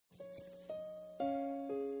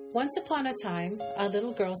Once upon a time, a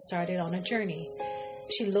little girl started on a journey.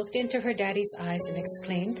 She looked into her daddy's eyes and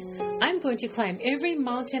exclaimed, "I'm going to climb every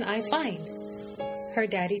mountain I find." Her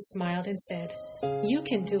daddy smiled and said, "You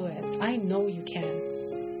can do it. I know you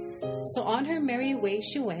can." So on her merry way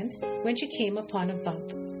she went when she came upon a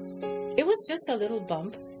bump. It was just a little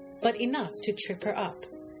bump, but enough to trip her up.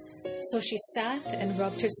 So she sat and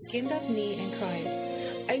rubbed her skinned-up knee and cried,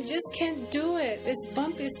 "I just can't do it. This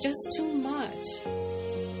bump is just too much."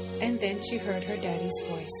 And then she heard her daddy's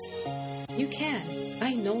voice. "You can.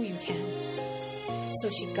 I know you can." So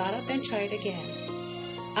she got up and tried again.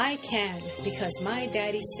 "I can because my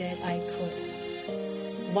daddy said I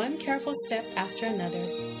could." One careful step after another,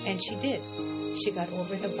 and she did. She got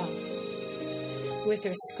over the bump. With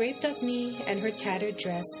her scraped-up knee and her tattered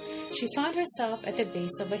dress, she found herself at the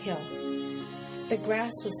base of a hill. The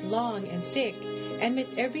grass was long and thick, and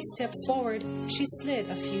with every step forward, she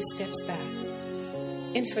slid a few steps back.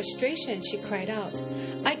 In frustration, she cried out,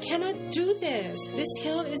 "I cannot do this. This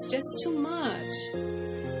hill is just too much."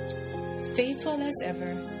 Faithful as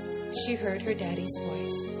ever, she heard her daddy's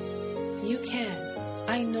voice. "You can.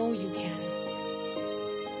 I know you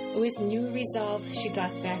can." With new resolve, she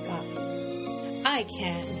got back up. "I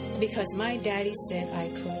can, because my daddy said I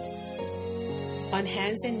could." On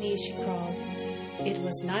hands and knees she crawled. It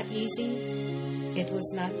was not easy. It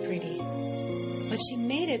was not pretty. But she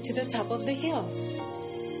made it to the top of the hill.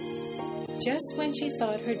 Just when she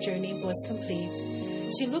thought her journey was complete,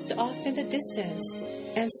 she looked off in the distance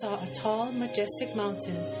and saw a tall, majestic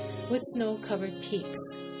mountain with snow-covered peaks.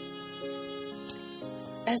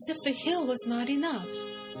 As if the hill was not enough,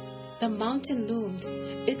 the mountain loomed.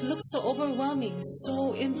 It looked so overwhelming,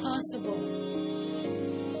 so impossible.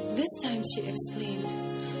 This time she exclaimed,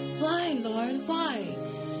 "Why, Lord, why?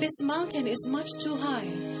 This mountain is much too high."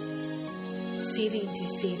 Feeling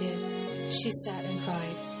defeated, she sat and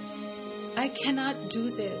cried, "I cannot do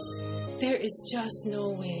this. There is just no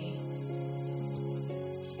way."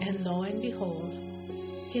 And lo and behold,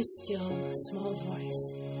 his still small voice,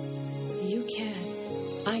 "You can.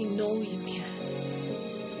 I know you can."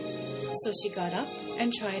 So she got up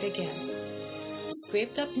and tried again.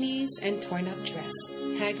 Scraped up knees and torn up dress,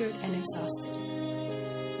 haggard and exhausted.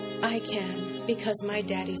 "I can, because my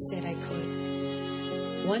daddy said I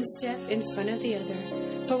could." One step in front of the other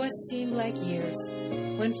for what seemed like years,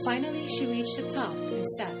 when finally she reached the top and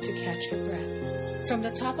sat to catch her breath. From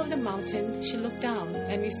the top of the mountain, she looked down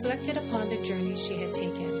and reflected upon the journey she had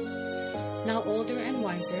taken. Now older and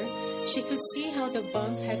wiser, she could see how the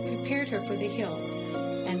bump had prepared her for the hill,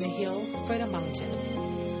 and the hill for the mountain.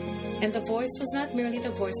 And the voice was not merely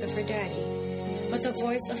the voice of her daddy, but the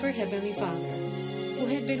voice of her heavenly Father, who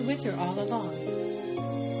had been with her all along.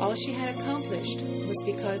 All she had accomplished was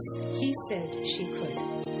because he said she could.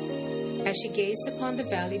 As she gazed upon the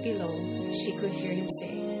valley below, she could hear him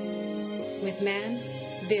say, "With man,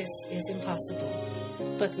 this is impossible,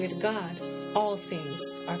 but with God, all things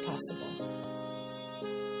are possible."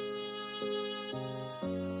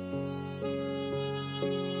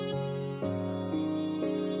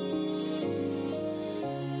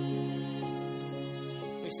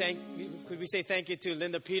 Could we say thank you to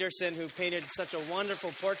Linda Peterson, who painted such a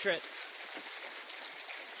wonderful portrait.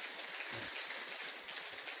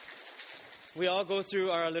 We all go through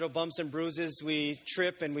our little bumps and bruises. We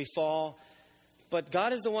trip and we fall. But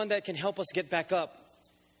God is the one that can help us get back up.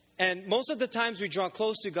 And most of the times we draw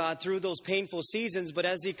close to God through those painful seasons. But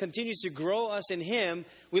as He continues to grow us in Him,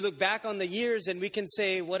 we look back on the years and we can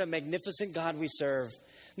say, what a magnificent God we serve.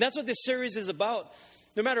 And that's what this series is about.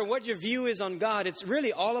 No matter what your view is on God, it's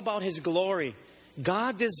really all about His glory.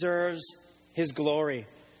 God deserves His glory.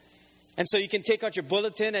 And so you can take out your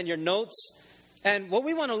bulletin and your notes. And what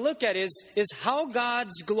we want to look at is how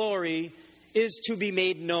God's glory is to be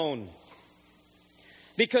made known.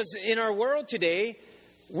 Because in our world today,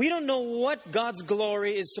 we don't know what God's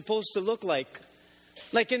glory is supposed to look like.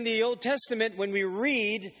 Like in the Old Testament, when we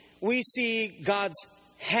read, we see God's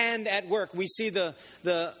hand at work. We see the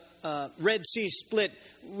Red Sea split.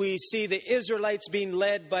 We see the Israelites being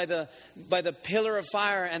led by the pillar of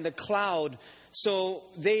fire and the cloud. So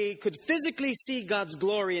they could physically see God's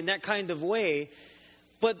glory in that kind of way.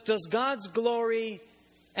 But does God's glory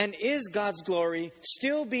and is God's glory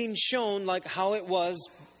still being shown like how it was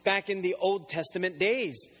back in the Old Testament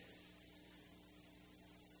days?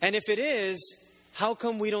 And if it is, how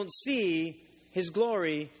come we don't see His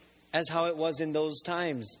glory as how it was in those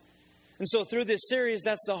times? And so through this series,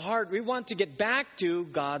 that's the heart. We want to get back to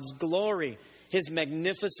God's glory, His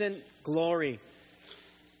magnificent glory.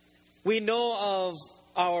 We know of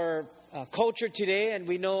our culture today, and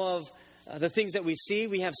we know of the things that we see.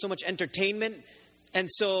 We have so much entertainment. And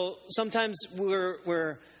so sometimes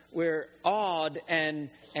we're awed and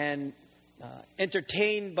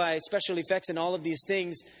entertained by special effects and all of these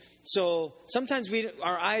things. So sometimes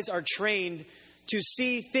our eyes are trained to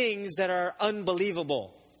see things that are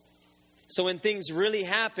unbelievable. So when things really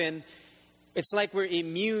happen, it's like we're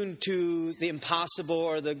immune to the impossible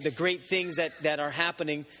or the great things that are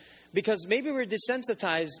happening, because maybe we're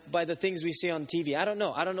desensitized by the things we see on TV. I don't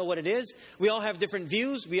know. I don't know what it is. We all have different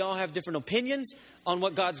views. We all have different opinions on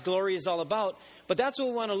what God's glory is all about. But that's what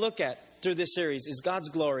we want to look at through this series, is God's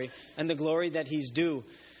glory and the glory that He's due.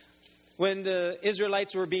 When the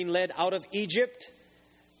Israelites were being led out of Egypt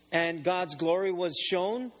and God's glory was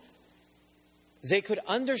shown, they could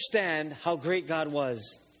understand how great God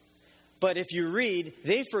was. But if you read,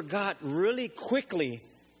 they forgot really quickly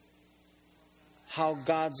how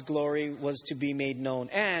God's glory was to be made known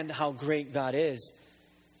and how great God is.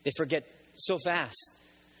 They forget so fast.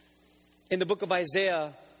 In the book of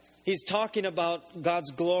Isaiah, he's talking about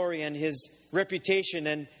God's glory and His reputation.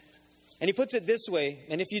 And he puts it this way.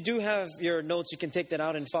 And if you do have your notes, you can take that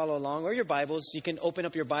out and follow along. Or your Bibles, you can open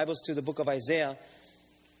up your Bibles to the book of Isaiah.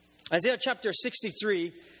 Isaiah chapter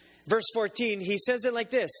 63, verse 14, he says it like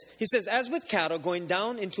this. He says, "As with cattle going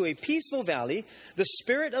down into a peaceful valley, the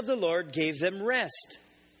Spirit of the Lord gave them rest.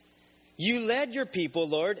 You led your people,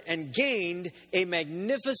 Lord, and gained a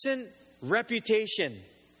magnificent reputation."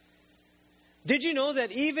 Did you know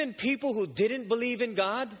that even people who didn't believe in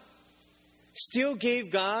God still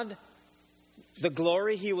gave God the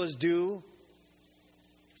glory He was due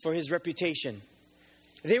for His reputation?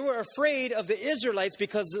 They were afraid of the Israelites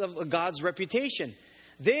because of God's reputation.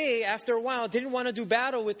 They, after a while, didn't want to do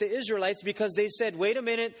battle with the Israelites because they said, wait a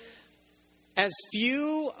minute, as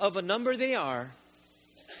few of a number they are,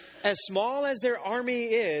 as small as their army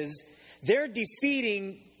is, they're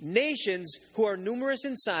defeating nations who are numerous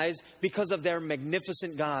in size because of their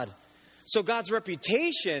magnificent God. So God's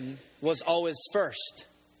reputation was always first.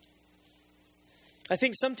 I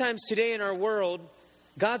think sometimes today in our world,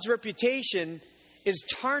 God's reputation is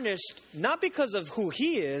tarnished not because of who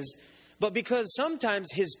He is, but because sometimes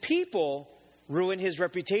His people ruin His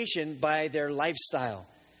reputation by their lifestyle.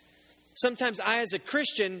 Sometimes I, as a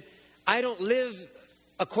Christian, I don't live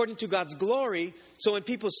according to God's glory. So when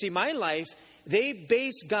people see my life, they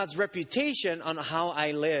base God's reputation on how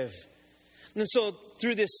I live. And so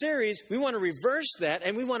through this series, we want to reverse that,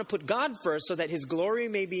 and we want to put God first so that His glory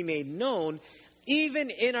may be made known,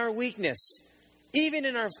 even in our weakness, even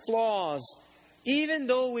in our flaws, even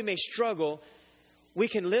though we may struggle. We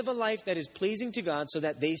can live a life that is pleasing to God so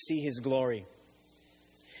that they see His glory.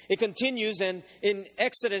 It continues, and in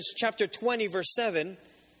Exodus chapter 20, verse 7,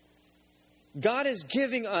 God is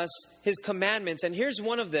giving us His commandments. And here's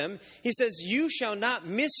one of them. He says, "You shall not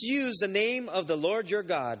misuse the name of the Lord your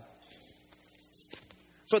God.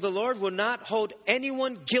 For the Lord will not hold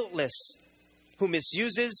anyone guiltless who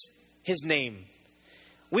misuses His name."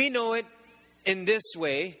 We know it in this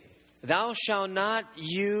way: "Thou shalt not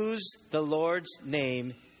use the Lord's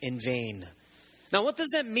name in vain." Now, what does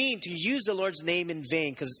that mean, to use the Lord's name in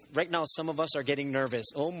vain? Because right now, some of us are getting nervous.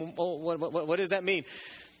 What does that mean?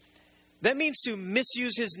 That means to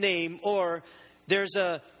misuse His name, or there's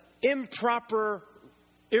a improper,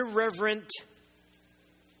 irreverent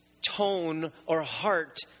tone or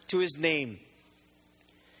heart to His name.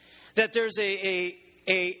 That there's a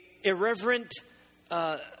irreverent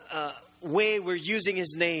way we're using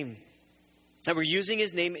His name. That we're using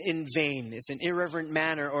His name in vain. It's an irreverent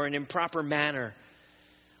manner or an improper manner.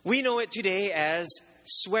 We know it today as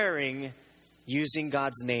swearing using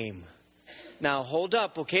God's name. Now hold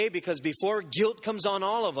up, okay? Because before guilt comes on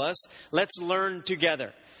all of us, let's learn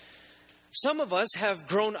together. Some of us have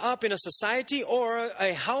grown up in a society or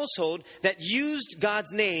a household that used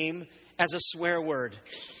God's name as a swear word.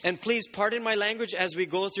 And please pardon my language as we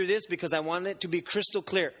go through this, because I want it to be crystal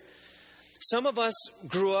clear. Some of us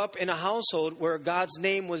grew up in a household where God's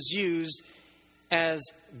name was used as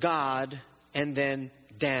God and then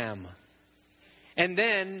damn. And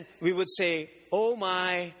then we would say, "Oh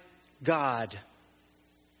my God,"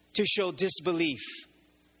 to show disbelief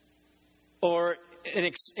or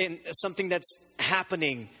in something that's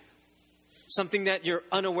happening, something that you're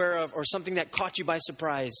unaware of, or something that caught you by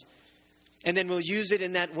surprise. And then we'll use it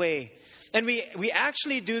in that way. And we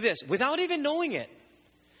actually do this without even knowing it.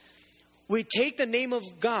 We take the name of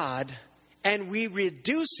God and we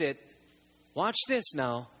reduce it, watch this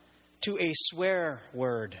now, to a swear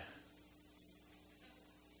word.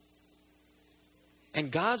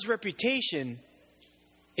 And God's reputation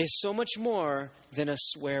is so much more than a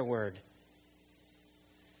swear word.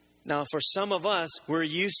 Now, for some of us, we're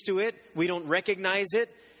used to it. We don't recognize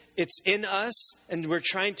it. it's in us and we're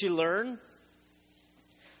trying to learn.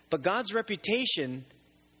 But God's reputation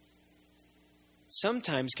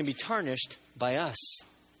sometimes can be tarnished by us.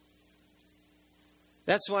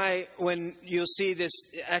 That's why when you'll see this,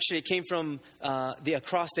 actually it came from the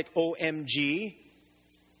acrostic OMG.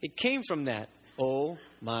 It came from that. Oh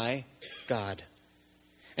my God.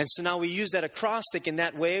 And so now we use that acrostic in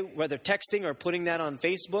that way, whether texting or putting that on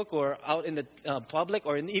Facebook or out in the public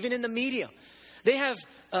or even in the media. They have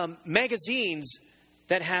magazines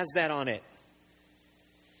that has that on it.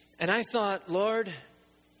 And I thought, Lord,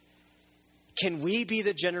 can we be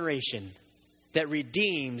the generation that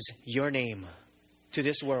redeems your name to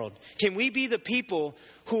this world? Can we be the people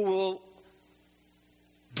who will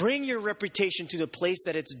bring your reputation to the place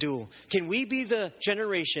that it's due? Can we be the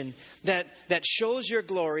generation that shows your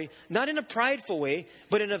glory, not in a prideful way,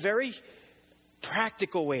 but in a very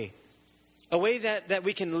practical way? A way that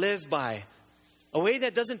we can live by. A way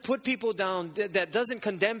that doesn't put people down, that doesn't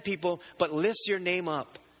condemn people, but lifts your name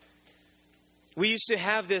up. We used to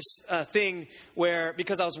have this thing where,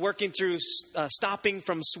 because I was working through stopping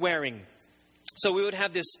from swearing. So we would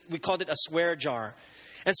have this, we called it a swear jar.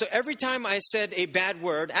 And so every time I said a bad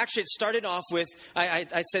word, actually it started off with,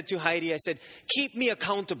 I said to Heidi, I said, keep me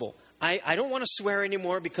accountable. I don't want to swear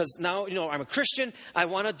anymore because now, I'm a Christian. I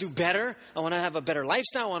want to do better. I want to have a better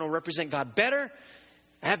lifestyle. I want to represent God better.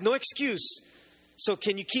 I have no excuse. So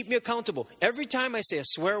can you keep me accountable? Every time I say a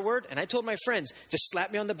swear word, and I told my friends, just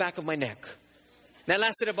slap me on the back of my neck. That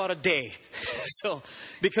lasted about a day.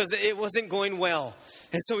 Because it wasn't going well.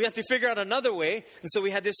 And so we had to figure out another way. And so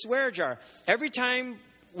we had this swear jar. Every time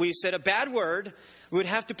we said a bad word, we would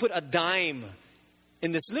have to put a dime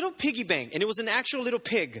in this little piggy bank. And it was an actual little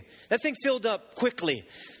pig. That thing filled up quickly.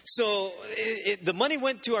 So the money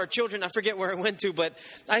went to our children. I forget where it went to. But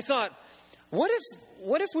I thought, what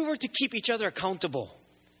if we were to keep each other accountable?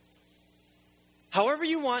 However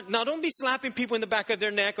you want. Now, don't be slapping people in the back of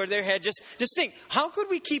their neck or their head. Just think, how could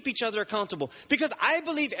we keep each other accountable? Because I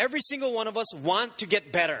believe every single one of us want to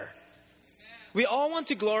get better. We all want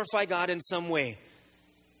to glorify God in some way.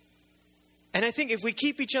 And I think if we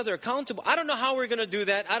keep each other accountable, I don't know how we're going to do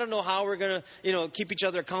that. I don't know how we're going to, keep each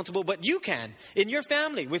other accountable. But you can, in your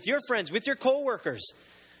family, with your friends, with your co-workers.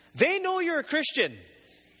 They know you're a Christian.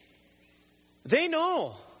 They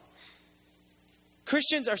know.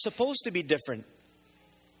 Christians are supposed to be different.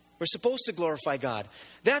 We're supposed to glorify God.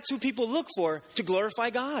 That's who people look for to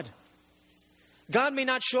glorify God. God may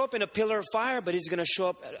not show up in a pillar of fire, but He's going to show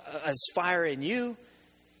up as fire in you.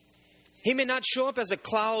 He may not show up as a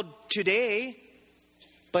cloud today,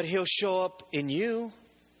 but He'll show up in you.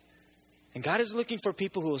 And God is looking for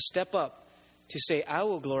people who will step up to say, I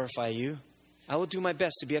will glorify you. I will do my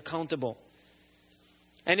best to be accountable.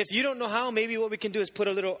 And if you don't know how, maybe what we can do is put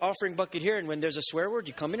a little offering bucket here. And when there's a swear word,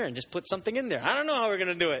 you come in here and just put something in there. I don't know how we're going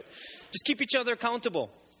to do it. Just keep each other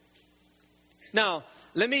accountable. Now,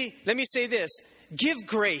 let me say this. Give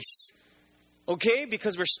grace. Okay?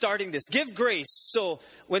 Because we're starting this. Give grace. So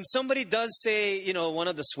when somebody does say, one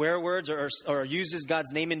of the swear words or uses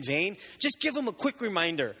God's name in vain, just give them a quick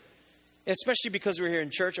reminder. Especially because we're here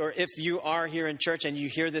in church, or if you are here in church and you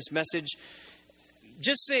hear this message,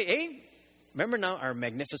 just say, hey, remember now our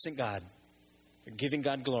magnificent God. You're giving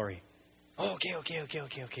God glory. Oh,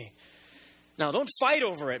 okay. Now, don't fight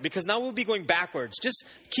over it, because now we'll be going backwards. Just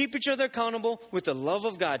keep each other accountable with the love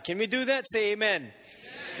of God. Can we do that? Say amen.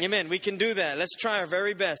 Amen. We can do that. Let's try our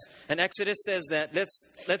very best. And Exodus says that.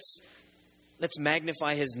 Let's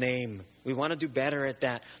magnify His name. We want to do better at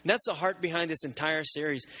that. And that's the heart behind this entire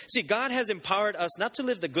series. See, God has empowered us not to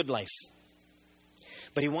live the good life,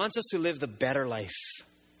 but He wants us to live the better life.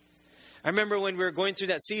 I remember when we were going through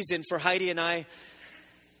that season for Heidi and I,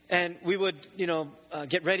 and we would,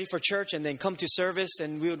 get ready for church and then come to service,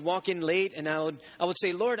 and we would walk in late, and I would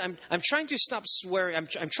say, Lord, I'm trying to stop swearing.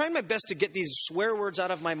 I'm trying my best to get these swear words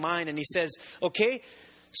out of my mind. And He says, okay,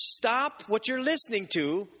 stop what you're listening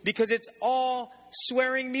to, because it's all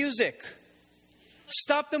swearing music.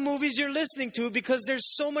 Stop the movies you're listening to, because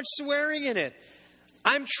there's so much swearing in it.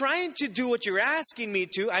 I'm trying to do what you're asking me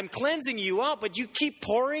to. I'm cleansing you out, but you keep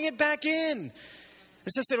pouring it back in. And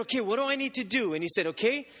so I said, okay, what do I need to do? And He said,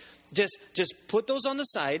 okay, just put those on the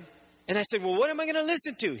side. And I said, well, what am I going to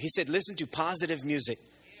listen to? He said, listen to positive music.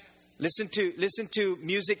 Listen to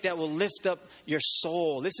music that will lift up your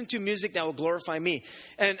soul. Listen to music that will glorify me.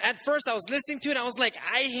 And at first I was listening to it. I was like,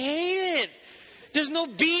 I hate it. There's no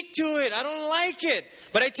beat to it. I don't like it.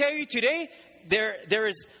 But I tell you today, there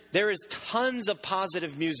is tons of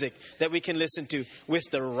positive music that we can listen to with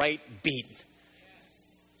the right beat.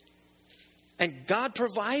 And God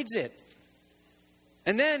provides it.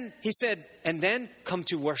 And then he said, and then come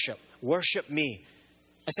to worship. Worship me.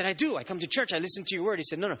 I said, I do. I come to church. I listen to your word. He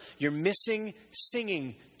said, no, you're missing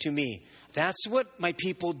singing to me. That's what my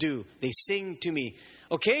people do. They sing to me.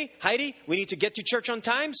 Okay, Heidi, we need to get to church on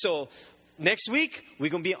time. So next week, we're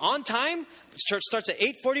going to be on time. Church starts at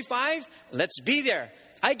 8:45. Let's be there.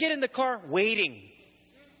 I get in the car waiting.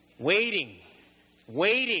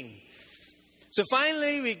 So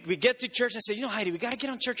finally, we get to church. I said, Heidi, we got to get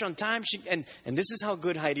on church on time. And this is how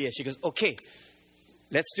good Heidi is. She goes, okay,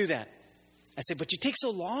 let's do that. I said, but you take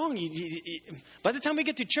so long. By the time we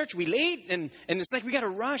get to church, we late. And it's like we got to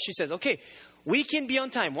rush. She says, okay, we can be on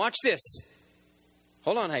time. Watch this.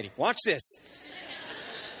 Hold on, Heidi. Watch this.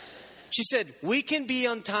 She said, we can be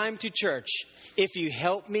on time to church if you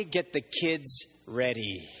help me get the kids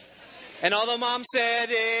ready. And all the moms said,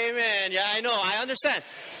 amen. Yeah, I know. I understand.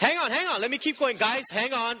 Hang on. Let me keep going. Guys,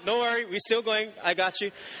 hang on. Don't worry. We're still going. I got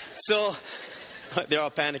you. So they're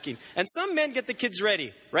all panicking. And some men get the kids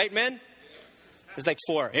ready. Right, men? It's like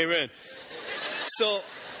 4. Amen. So,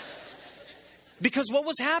 because what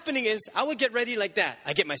was happening is I would get ready like that.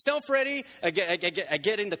 I get myself ready. I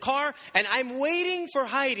get in the car. And I'm waiting for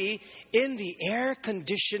Heidi in the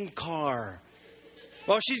air-conditioned car.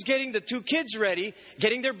 While she's getting the 2 kids ready,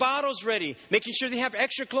 getting their bottles ready, making sure they have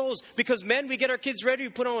extra clothes. Because men, we get our kids ready, we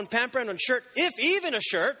put on pamper and on shirt, if even a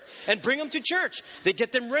shirt, and bring them to church. They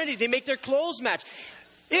get them ready. They make their clothes match.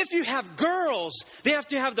 If you have girls, they have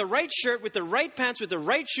to have the right shirt with the right pants, with the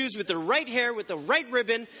right shoes, with the right hair, with the right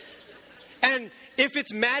ribbon. And if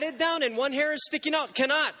it's matted down and one hair is sticking out,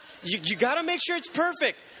 cannot. You got to make sure it's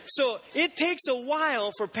perfect. So it takes a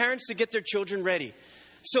while for parents to get their children ready.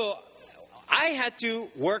 So I had to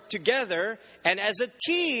work together, and as a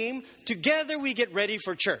team, together we get ready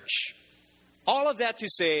for church. All of that to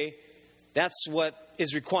say, that's what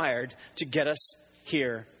is required to get us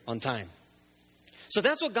here on time. So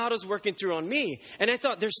that's what God was working through on me. And I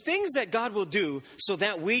thought, there's things that God will do so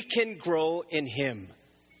that we can grow in Him.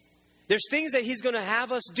 There's things that He's going to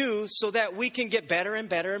have us do so that we can get better and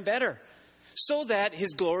better and better. So that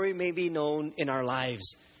His glory may be known in our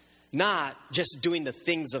lives. Not just doing the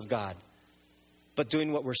things of God, but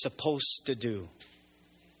doing what we're supposed to do.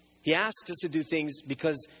 He asks us to do things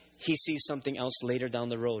because He sees something else later down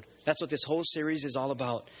the road. That's what this whole series is all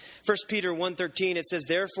about. 1 Peter 1:13, it says,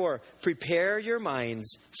 therefore, prepare your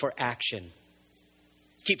minds for action.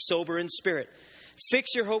 Keep sober in spirit.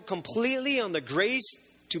 Fix your hope completely on the grace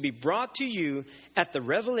to be brought to you at the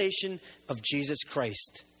revelation of Jesus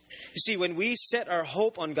Christ. You see, when we set our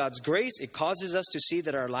hope on God's grace, it causes us to see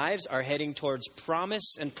that our lives are heading towards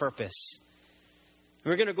promise and purpose.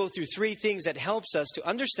 We're going to go through 3 things that helps us to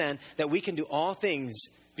understand that we can do all things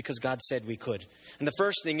because God said we could. And the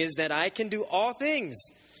first thing is that I can do all things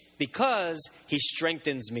because He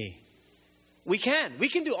strengthens me. We can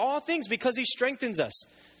do all things because He strengthens us.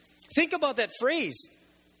 Think about that phrase,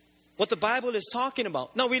 what the Bible is talking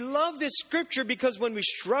about. Now, we love this scripture because when we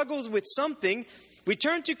struggle with something, we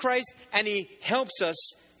turn to Christ and He helps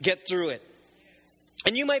us get through it.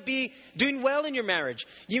 And you might be doing well in your marriage.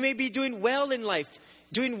 You may be doing well in life,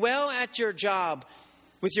 doing well at your job,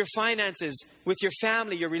 with your finances, with your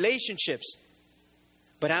family, your relationships.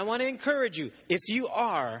 But I want to encourage you, if you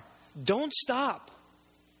are, don't stop.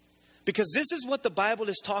 Because this is what the Bible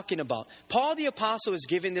is talking about. Paul the Apostle is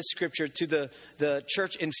giving this scripture to the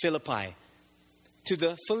church in Philippi, to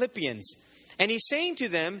the Philippians. And he's saying to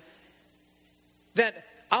them that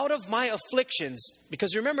out of my afflictions,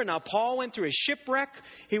 because remember now, Paul went through a shipwreck.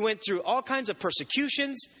 He went through all kinds of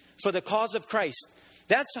persecutions for the cause of Christ.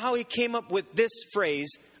 That's how he came up with this phrase,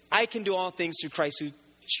 I can do all things through Christ who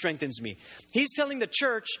strengthens me. He's telling the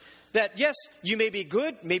church that yes, you may be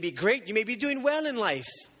good, may be great, you may be doing well in life.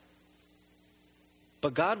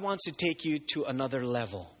 But God wants to take you to another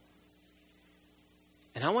level.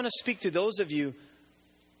 And I want to speak to those of you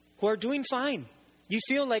who are doing fine. You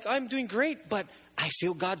feel like I'm doing great, but I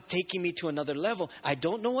feel God taking me to another level. I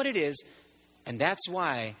don't know what it is. And that's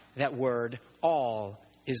why that word all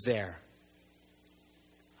is there.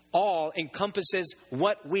 All encompasses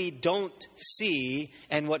what we don't see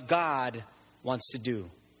and what God wants to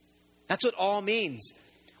do. That's what all means.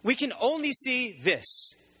 We can only see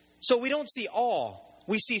this. So we don't see all.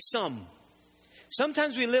 We see some.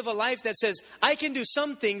 Sometimes we live a life that says, I can do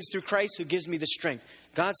some things through Christ who gives me the strength.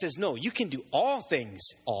 God says, no, you can do all things.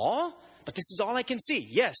 All? But this is all I can see.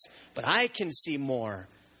 Yes, but I can see more.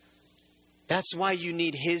 That's why you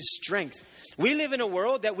need His strength. We live in a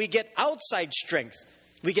world that we get outside strength.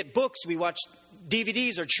 We get books, we watch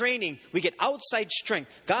DVDs or training, we get outside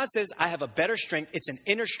strength. God says, I have a better strength. It's an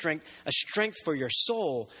inner strength, a strength for your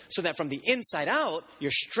soul, so that from the inside out,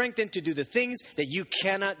 you're strengthened to do the things that you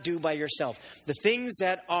cannot do by yourself. The things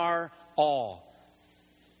that are all.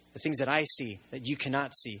 The things that I see that you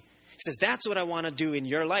cannot see. He says, that's what I want to do in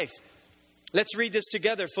your life. Let's read this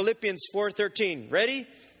together. Philippians 4:13. Ready?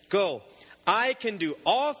 Go. I can do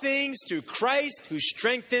all things through Christ who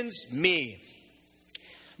strengthens me.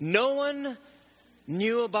 No one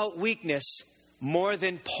knew about weakness more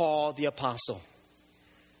than Paul the apostle.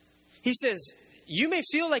 He says, you may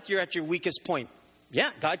feel like you're at your weakest point.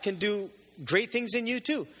 Yeah, God can do great things in you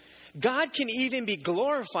too. God can even be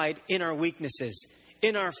glorified in our weaknesses,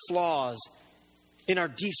 in our flaws, in our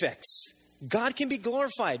defects. God can be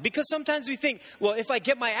glorified, because sometimes we think, well, if I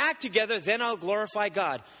get my act together, then I'll glorify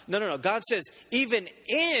God. No. God says, even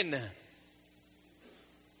in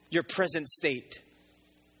your present state,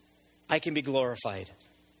 I can be glorified.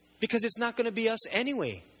 Because it's not going to be us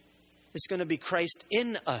anyway. It's going to be Christ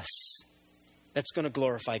in us that's going to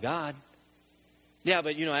glorify God. Yeah,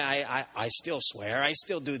 but I still swear. I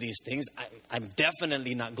still do these things. I'm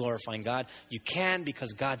definitely not glorifying God. You can,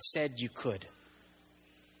 because God said you could.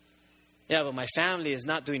 Yeah, but my family is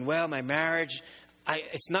not doing well. My marriage,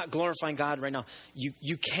 it's not glorifying God right now.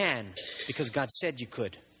 You can, because God said you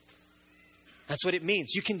could. That's what it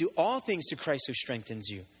means. You can do all things through Christ who strengthens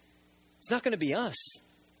you. It's not going to be us.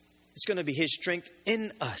 It's going to be His strength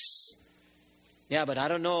in us. Yeah, but I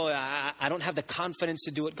don't know. I don't have the confidence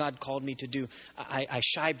to do what God called me to do. I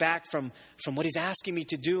shy back from what He's asking me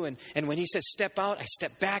to do. And when He says step out, I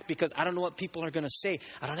step back because I don't know what people are going to say.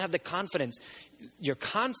 I don't have the confidence. Your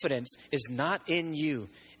confidence is not in you.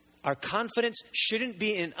 Our confidence shouldn't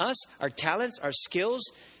be in us, our talents, our skills,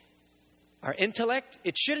 our intellect.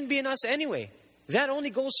 It shouldn't be in us anyway. That only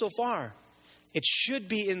goes so far. It should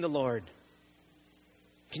be in the Lord.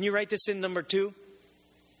 Can you write this in number 2?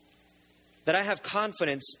 That I have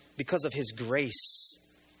confidence because of His grace.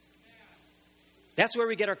 That's where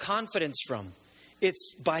we get our confidence from.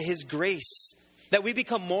 It's by His grace that we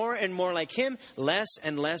become more and more like Him, less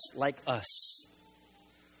and less like us.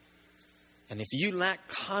 And if you lack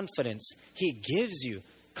confidence, He gives you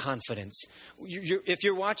confidence. If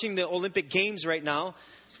you're watching the Olympic Games right now,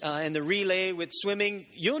 and the relay with swimming,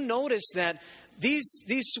 you'll notice that these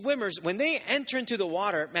swimmers, when they enter into the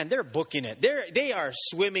water, man, they're booking it. They are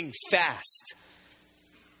swimming fast.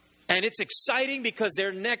 And it's exciting because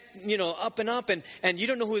they're neck, up and up, and you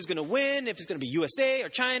don't know who is going to win, if it's going to be USA or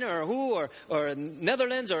China or who or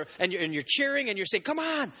Netherlands, and you're cheering and you're saying, come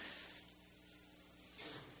on.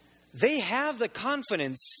 They have the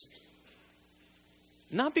confidence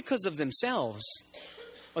not because of themselves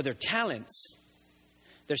or their talents.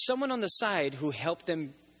 There's someone on the side who helped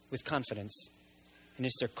them with confidence, and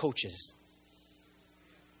it's their coaches.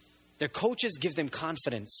 Their coaches give them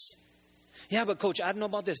confidence. Yeah, but coach, I don't know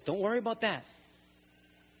about this. Don't worry about that.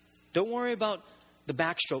 Don't worry about the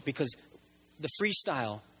backstroke, because the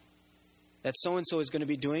freestyle that so-and-so is going to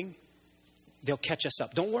be doing, they'll catch us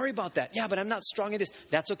up. Don't worry about that. Yeah, but I'm not strong in this.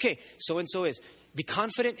 That's okay. So-and-so is. Be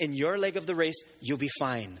confident in your leg of the race. You'll be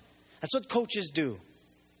fine. That's what coaches do.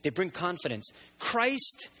 They bring confidence.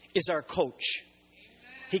 Christ is our coach.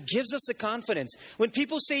 He gives us the confidence. When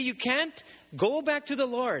people say you can't, go back to the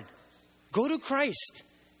Lord. Go to Christ.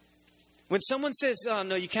 When someone says, oh,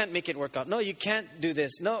 no, you can't make it work out. No, you can't do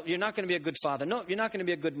this. No, you're not going to be a good father. No, you're not going to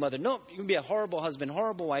be a good mother. No, you're going to be a horrible husband,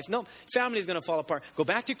 horrible wife. No, family is going to fall apart. Go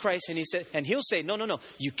back to Christ, and He'll say, no,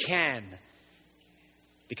 you can.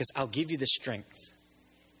 Because I'll give you the strength.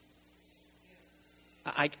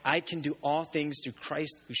 I can do all things through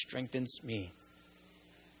Christ who strengthens me.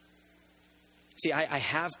 See, I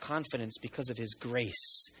have confidence because of His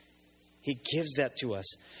grace. He gives that to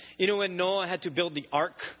us. When Noah had to build the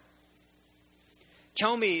ark,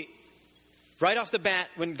 tell me, right off the bat,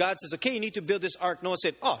 when God says, okay, you need to build this ark, Noah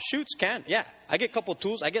said, oh, shoots, can. Yeah, I get a couple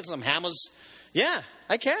tools. I get some hammers. Yeah,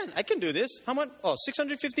 I can. I can do this. How much? Oh,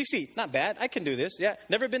 650 feet. Not bad. I can do this. Yeah,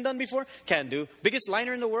 never been done before? Can do. Biggest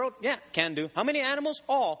liner in the world? Yeah, can do. How many animals?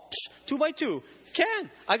 Oh, 2 by 2. Can.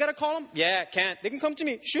 I got to call them? Yeah, can. They can come to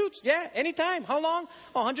me. Shoots. Yeah, anytime. How long?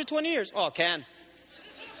 Oh, 120 years. Oh, can.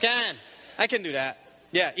 Can. I can do that.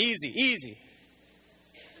 Yeah, easy.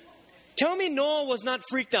 Tell me Noah was not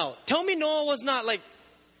freaked out. Tell me Noah was not like,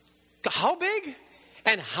 how big?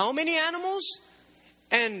 And how many animals?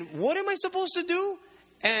 And what am I supposed to do?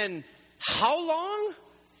 And how long?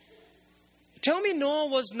 Tell me Noah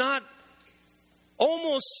was not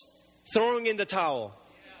almost throwing in the towel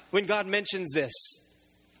when God mentions this.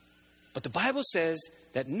 But the Bible says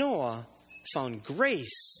that Noah found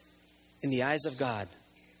grace in the eyes of God.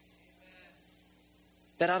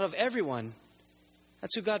 that out of everyone,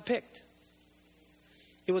 that's who God picked.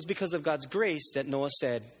 It was because of God's grace that Noah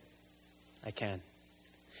said, I can.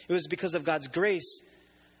 It was because of God's grace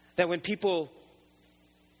that when people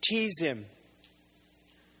teased him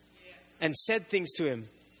and said things to him,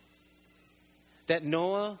 that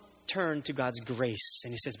Noah turned to God's grace.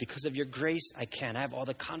 And he says, because of your grace, I can. I have all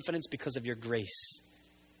the confidence because of your grace.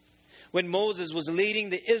 When Moses was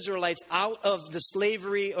leading the Israelites out of the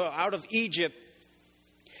slavery or out of Egypt,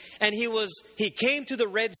 and he came to the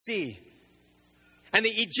Red Sea. And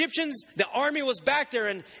the Egyptians, the army was back there,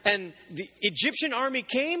 and the Egyptian army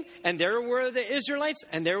came, and there were the Israelites,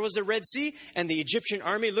 and there was the Red Sea, and the Egyptian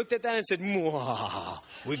army looked at that and said, Mwah,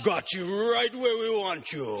 we got you right where we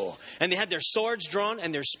want you. And they had their swords drawn,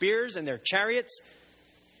 and their spears, and their chariots.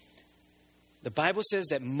 The Bible says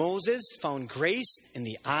that Moses found grace in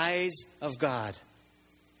the eyes of God.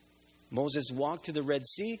 Moses walked to the Red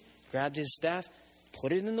Sea, grabbed his staff,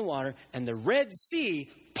 put it in the water, and the Red Sea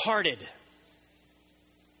parted.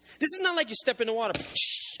 This is not like you step in the water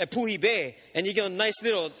at Puhi Bay and you get a nice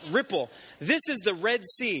little ripple. This is the Red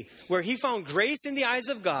Sea where he found grace in the eyes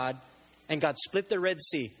of God, and God split the Red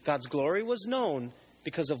Sea. God's glory was known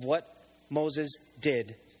because of what Moses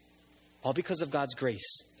did. All because of God's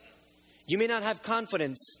grace. You may not have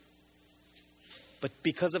confidence, but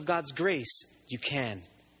because of God's grace, you can.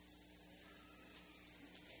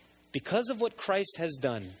 Because of what Christ has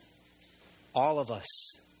done, all of us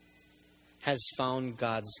has found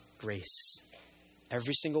God's grace.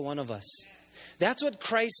 Every single one of us. That's what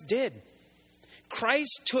Christ did.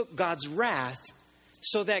 Christ took God's wrath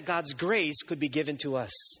so that God's grace could be given to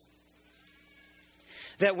us.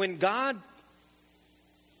 That when God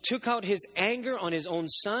took out his anger on his own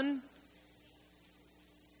son,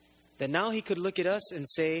 that now he could look at us and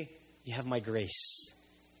say, you have my grace.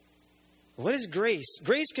 What is grace?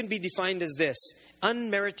 Grace can be defined as this: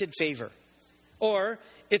 unmerited favor. Or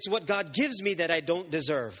it's what God gives me that I don't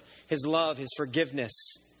deserve. His love, His forgiveness,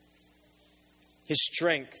 His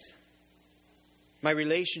strength, my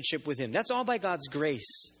relationship with Him. That's all by God's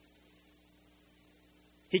grace.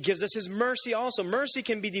 He gives us His mercy also. Mercy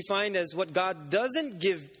can be defined as what God doesn't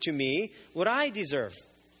give to me, what I deserve.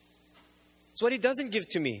 It's what He doesn't give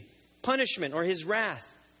to me. Punishment or His wrath.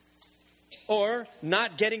 Or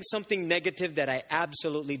not getting something negative that I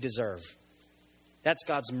absolutely deserve. That's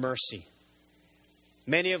God's mercy.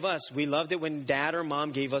 Many of us, we loved it when dad or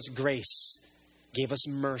mom gave us grace, gave us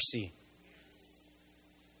mercy.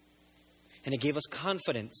 And it gave us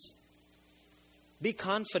confidence. Be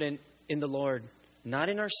confident in the Lord, not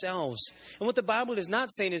in ourselves. And what the Bible is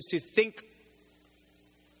not saying is to think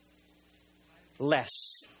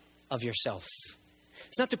less of yourself.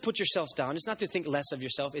 It's not to put yourself down. It's not to think less of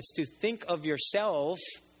yourself. It's to think of yourself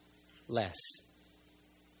less.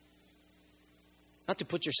 Not to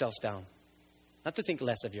put yourself down. Not to think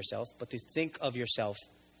less of yourself, but to think of yourself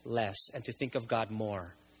less and to think of God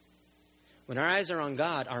more. When our eyes are on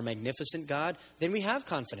God, our magnificent God, then we have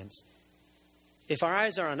confidence. If our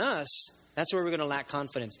eyes are on us, that's where we're going to lack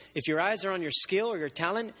confidence. If your eyes are on your skill or your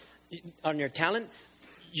talent,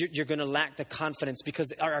 you're going to lack the confidence,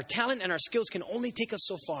 because our talent and our skills can only take us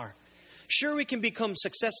so far. Sure, we can become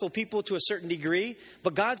successful people to a certain degree,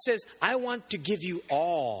 but God says, I want to give you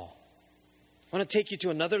all. I want to take you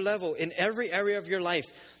to another level in every area of your life.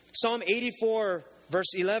 Psalm 84,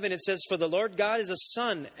 verse 11, it says, for the Lord God is a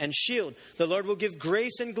sun and shield. The Lord will give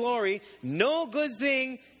grace and glory. No good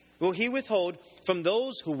thing will He withhold from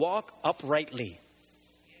those who walk uprightly.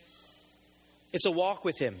 It's a walk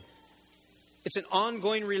with Him. It's an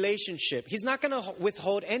ongoing relationship. He's not going to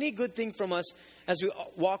withhold any good thing from us as we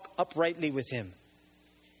walk uprightly with Him.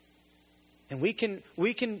 And we can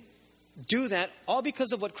do that all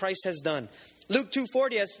because of what Christ has done. Luke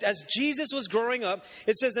 2:40, as Jesus was growing up,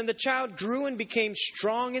 it says, and the child grew and became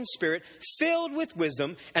strong in spirit, filled with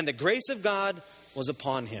wisdom, and the grace of God was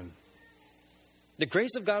upon him. The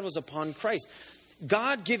grace of God was upon Christ.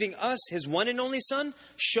 God giving us His one and only Son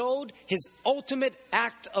showed His ultimate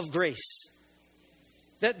act of grace.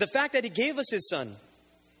 That the fact that He gave us His Son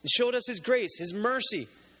showed us His grace, His mercy.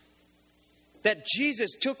 That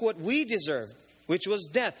Jesus took what we deserved, which was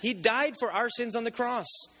death. He died for our sins on the cross.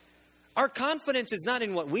 Our confidence is not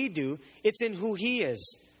in what we do, it's in who He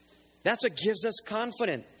is. That's what gives us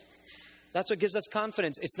confidence. That's what gives us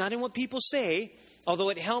confidence. It's not in what people say, although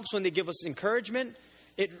it helps when they give us encouragement.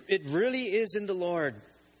 It really is in the Lord.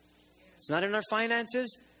 It's not in our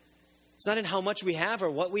finances. It's not in how much we have or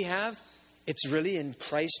what we have. It's really in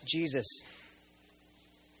Christ Jesus.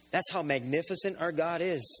 That's how magnificent our God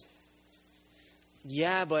is.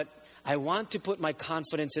 Yeah, but I want to put my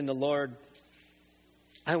confidence in the Lord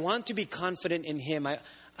I want to be confident in Him. I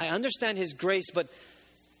understand His grace, but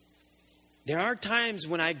there are times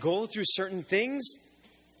when I go through certain things,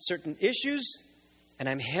 certain issues, and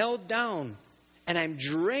I'm held down and I'm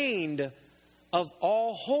drained of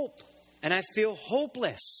all hope and I feel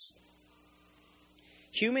hopeless.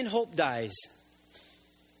 Human hope dies.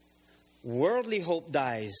 Worldly hope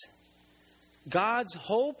dies. God's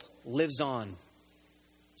hope lives on.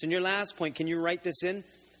 So in your last point, can you write this in?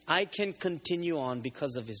 I can continue on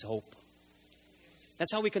because of His hope.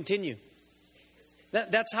 That's how we continue.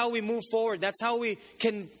 That's how we move forward. That's how we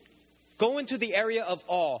can go into the area of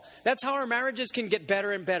awe. That's how our marriages can get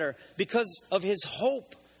better and better because of His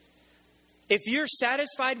hope. If you're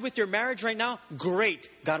satisfied with your marriage right now, great.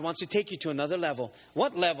 God wants to take you to another level.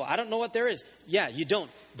 What level? I don't know what there is. Yeah, you don't.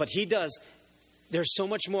 But He does. There's so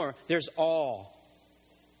much more. There's awe.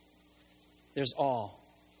 There's awe.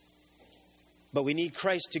 But we need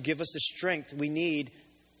Christ to give us the strength we need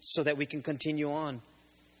so that we can continue on.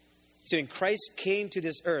 So when Christ came to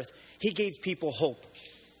this earth, He gave people hope.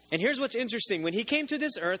 And here's what's interesting. When He came to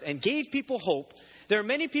this earth and gave people hope, there are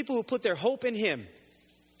many people who put their hope in Him.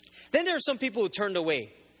 Then there are some people who turned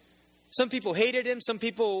away. Some people hated Him. Some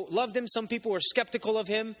people loved Him. Some people were skeptical of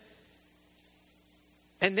Him.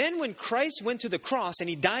 And then when Christ went to the cross and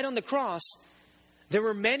He died on the cross, there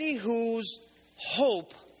were many whose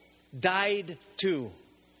hope died too.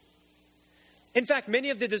 In fact, many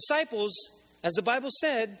of the disciples, as the Bible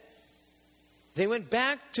said, they went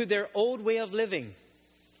back to their old way of living.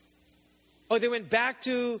 Or they went back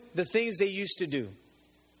to the things they used to do.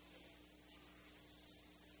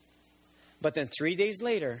 But then 3 days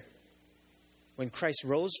later, when Christ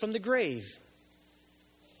rose from the grave,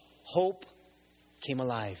 hope came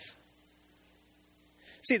alive.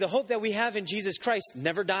 See, the hope that we have in Jesus Christ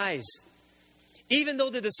never dies. Even though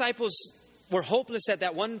the disciples were hopeless at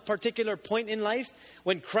that one particular point in life,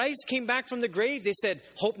 when Christ came back from the grave, they said,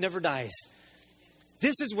 hope never dies.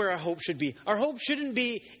 This is where our hope should be. Our hope shouldn't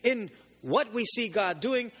be in what we see God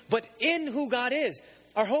doing, but in who God is.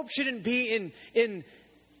 Our hope shouldn't be in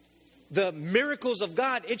the miracles of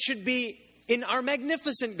God. It should be in our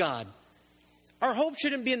magnificent God. Our hope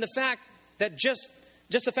shouldn't be in the fact that just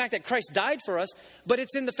the fact that Christ died for us, but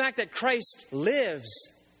it's in the fact that Christ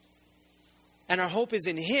lives. And our hope is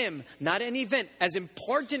in Him, not an event, as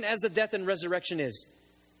important as the death and resurrection is.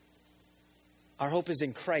 Our hope is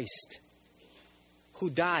in Christ, who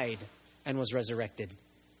died and was resurrected.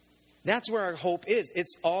 That's where our hope is.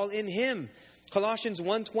 It's all in Him. Colossians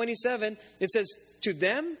 1:27, it says, to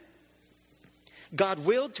them, God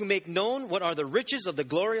willed to make known what are the riches of the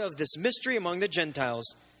glory of this mystery among the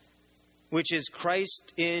Gentiles, which is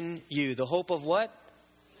Christ in you. The hope of what?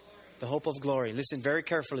 The hope of glory. Listen very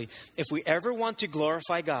carefully. If we ever want to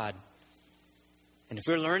glorify God, and if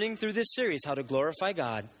we're learning through this series how to glorify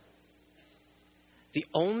God, the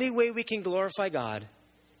only way we can glorify God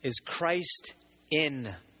is Christ in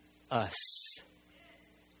us.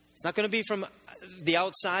 It's not going to be from the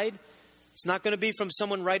outside. It's not going to be from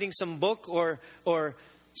someone writing some book or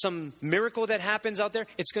some miracle that happens out there.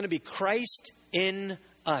 It's going to be Christ in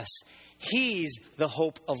us. He's the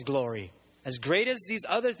hope of glory. As great as these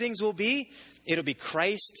other things will be, it'll be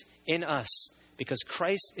Christ in us, because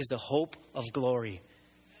Christ is the hope of glory.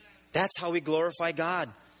 That's how we glorify God.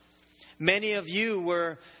 Many of you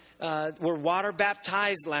were water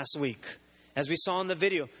baptized last week. As we saw in the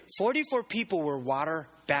video, 44 people were water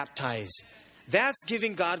baptized. That's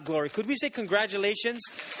giving God glory. Could we say congratulations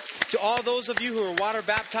to all those of you who are water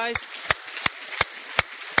baptized?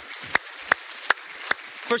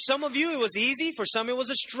 For some of you, it was easy. For some, it was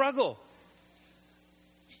a struggle.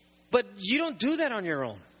 But you don't do that on your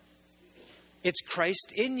own. It's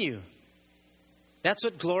Christ in you. That's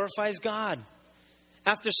what glorifies God.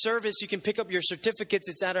 After service, you can pick up your certificates.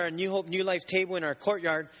 It's at our New Hope, New Life table in our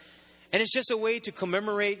courtyard. And it's just a way to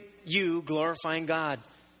commemorate you glorifying God.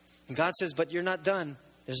 And God says, but you're not done.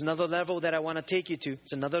 There's another level that I want to take you to.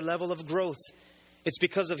 It's another level of growth. It's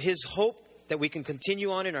because of His hope that we can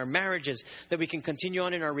continue on in our marriages, that we can continue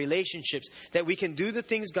on in our relationships, that we can do the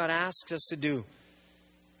things God asks us to do.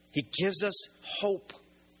 He gives us hope,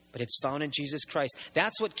 but it's found in Jesus Christ.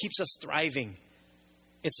 That's what keeps us thriving.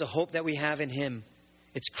 It's the hope that we have in Him.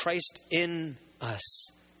 It's Christ in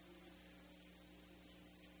us.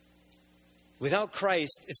 Without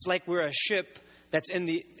Christ, it's like we're a ship that's in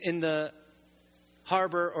the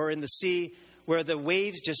harbor or in the sea, where the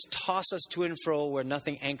waves just toss us to and fro, where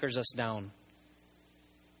nothing anchors us down.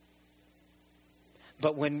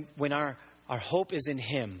 But when our hope is in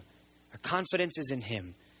Him, our confidence is in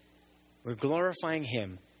Him, we're glorifying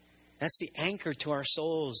Him. That's the anchor to our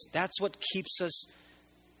souls. That's what keeps us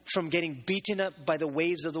from getting beaten up by the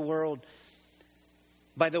waves of the world,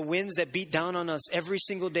 by the winds that beat down on us every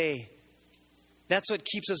single day. That's what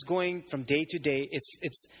keeps us going from day to day.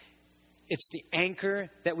 It's the anchor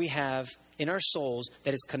that we have in our souls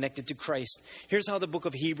that is connected to Christ. Here's how the book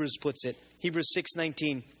of Hebrews puts it. Hebrews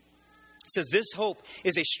 6:19. It says, this hope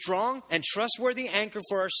is a strong and trustworthy anchor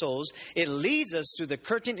for our souls. It leads us through the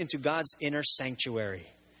curtain into God's inner sanctuary.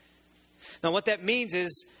 Now what that means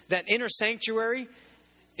is that inner sanctuary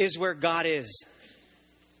is where God is.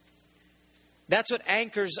 That's what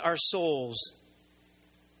anchors our souls.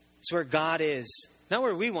 It's where God is. Not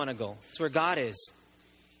where we want to go. It's where God is.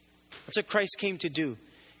 That's what Christ came to do.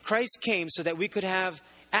 Christ came so that we could have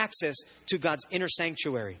access to God's inner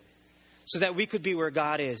sanctuary. So that we could be where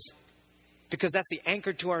God is. Because that's the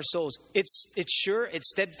anchor to our souls. It's sure, it's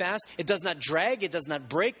steadfast. It does not drag. It does not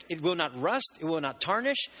break. It will not rust. It will not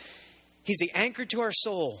tarnish. He's the anchor to our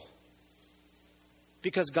soul.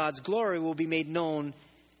 Because God's glory will be made known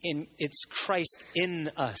in it's Christ in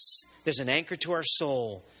us. There's an anchor to our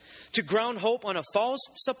soul. To ground hope on a false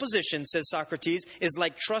supposition, says Socrates, is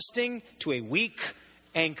like trusting to a weak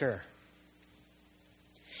anchor.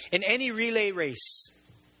 In any relay race,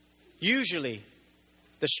 usually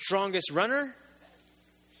the strongest runner,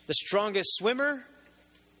 the strongest swimmer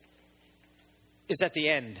is at the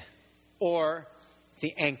end, or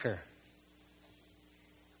the anchor.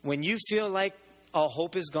 When you feel like all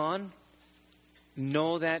hope is gone,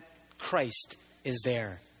 know that Christ is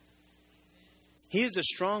there. He's the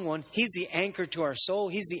strong one. He's the anchor to our soul.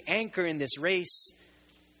 He's the anchor in this race.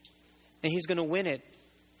 And He's going to win it.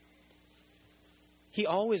 He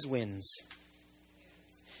always wins.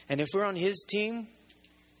 And if we're on His team,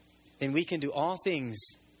 then we can do all things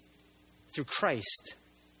through Christ,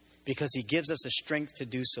 because He gives us the strength to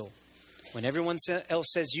do so. When everyone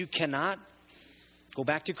else says you cannot, go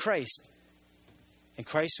back to Christ. And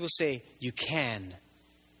Christ will say, you can,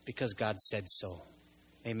 because God said so.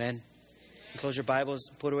 Amen. Close your Bibles,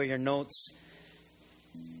 put away your notes.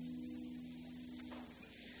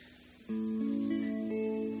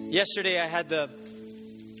 Yesterday I had the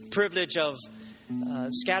privilege of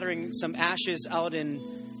scattering some ashes out in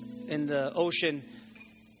the ocean.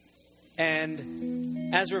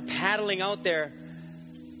 And as we're paddling out there,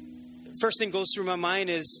 first thing goes through my mind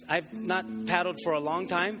is I've not paddled for a long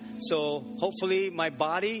time, so hopefully my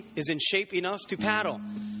body is in shape enough to paddle.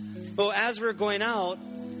 Well, as we're going out,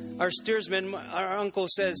 our steersman, our uncle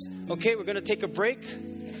says, okay, we're going to take a break,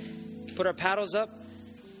 put our paddles up.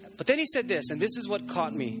 But then he said this, and this is what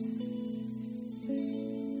caught me.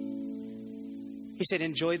 He said,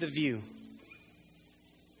 enjoy the view.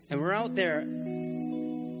 And we're out there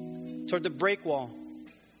toward the break wall.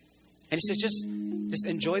 And he says, just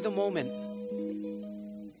enjoy the moment.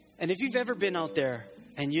 And if you've ever been out there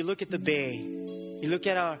and you look at the bay, you look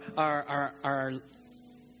at our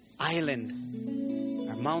island,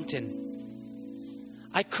 our mountain,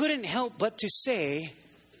 I couldn't help but to say,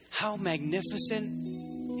 how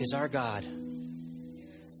magnificent is our God.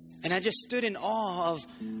 And I just stood in awe of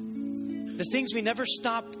the things we never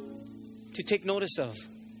stop to take notice of.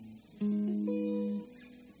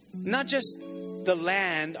 Not just the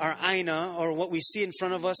land, our Aina, or what we see in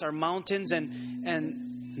front of us, our mountains and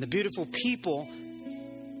the beautiful people.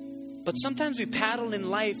 But sometimes we paddle in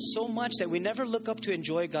life so much that we never look up to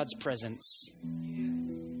enjoy God's presence,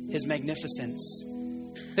 His magnificence.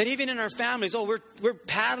 That even in our families, we're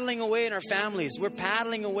paddling away in our families. We're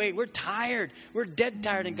paddling away. We're tired. We're dead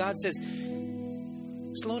tired. And God says,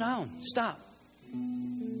 slow down. Stop.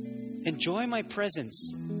 Enjoy my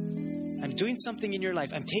presence. I'm doing something in your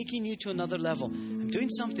life. I'm taking you to another level. I'm doing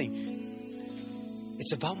something.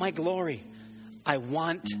 It's about my glory. I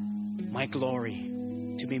want my glory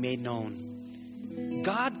to be made known.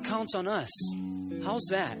 God counts on us. How's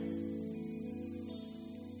that?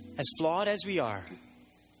 As flawed as we are,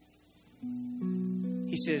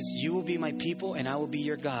 He says, you will be my people and I will be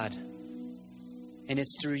your God. And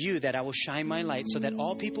it's through you that I will shine my light so that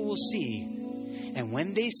all people will see. And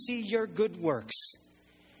when they see your good works,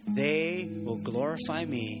 they will glorify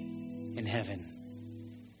me in heaven.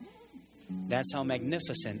 That's how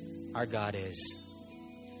magnificent our God is.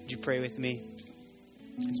 Would you pray with me?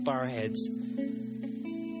 Let's bow our heads.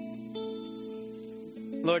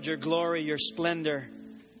 Lord, your glory, your splendor,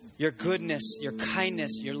 your goodness, your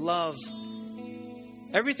kindness, your love,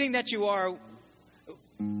 everything that you are,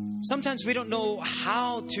 sometimes we don't know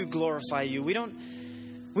how to glorify you. We don't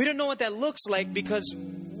know what that looks like, because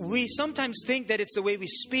we sometimes think that it's the way we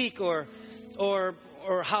speak or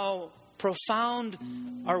how profound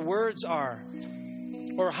our words are,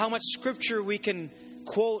 or how much scripture we can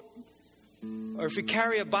quote, or if we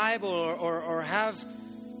carry a Bible or have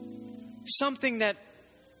something that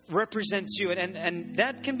represents you. And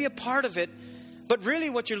that can be a part of it. But really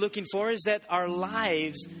what you're looking for is that our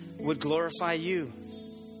lives would glorify you.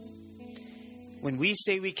 When we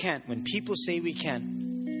say we can't, when people say we can't,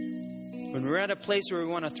 when we're at a place where we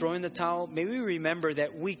want to throw in the towel, may we remember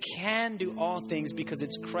that we can do all things because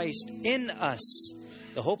it's Christ in us,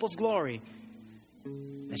 the hope of glory,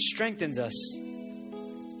 that strengthens us,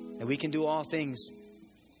 that we can do all things.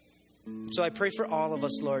 So I pray for all of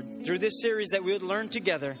us, Lord, through this series that we would learn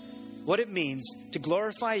together what it means to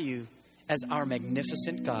glorify you as our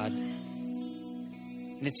magnificent God.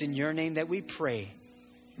 And it's in your name that we pray.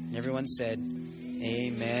 And everyone said,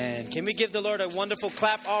 amen. Can we give the Lord a wonderful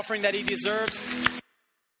clap offering that he deserves?